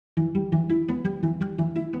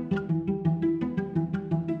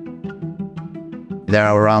There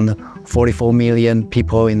are around 44 million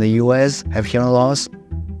people in the US have hearing loss.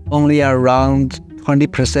 Only around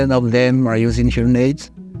 20% of them are using hearing aids.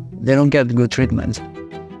 They don't get good treatment.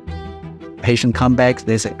 Patient come back,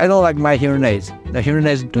 they say, I don't like my hearing aids. The hearing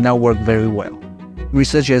aids do not work very well.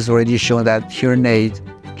 Research has already shown that hearing aids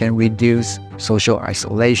can reduce social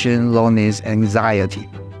isolation, loneliness, anxiety.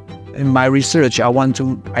 In my research, I want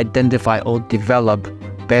to identify or develop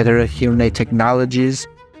better hearing aid technologies.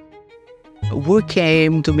 Wu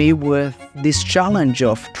came to me with this challenge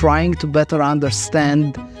of trying to better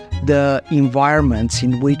understand the environments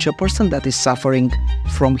in which a person that is suffering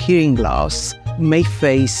from hearing loss may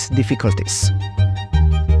face difficulties.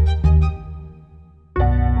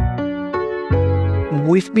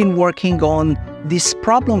 We've been working on this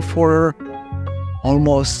problem for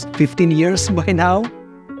almost 15 years by now.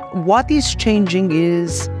 What is changing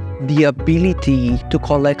is the ability to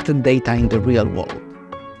collect data in the real world.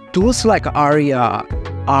 Tools like Aria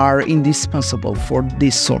are indispensable for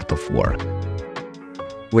this sort of work.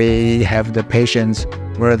 We have the patients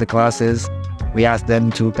wear the glasses. We ask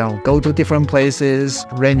them to go to different places,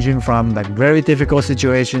 ranging from very difficult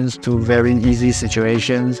situations to very easy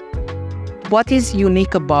situations. What is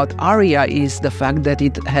unique about Aria is the fact that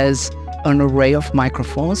it has an array of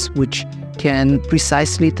microphones which can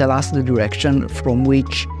precisely tell us the direction from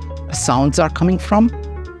which sounds are coming from.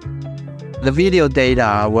 The video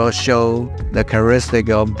data will show the characteristic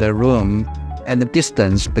of the room and the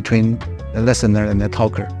distance between the listener and the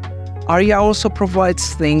talker. Aria also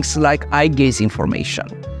provides things like eye gaze information.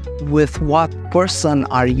 With what person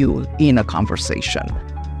are you in a conversation?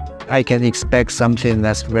 I can expect something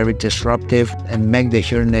that's very disruptive and make the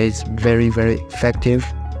hearing aids very, very effective.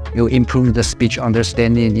 It will improve the speech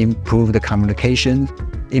understanding, improve the communication,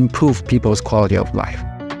 improve people's quality of life.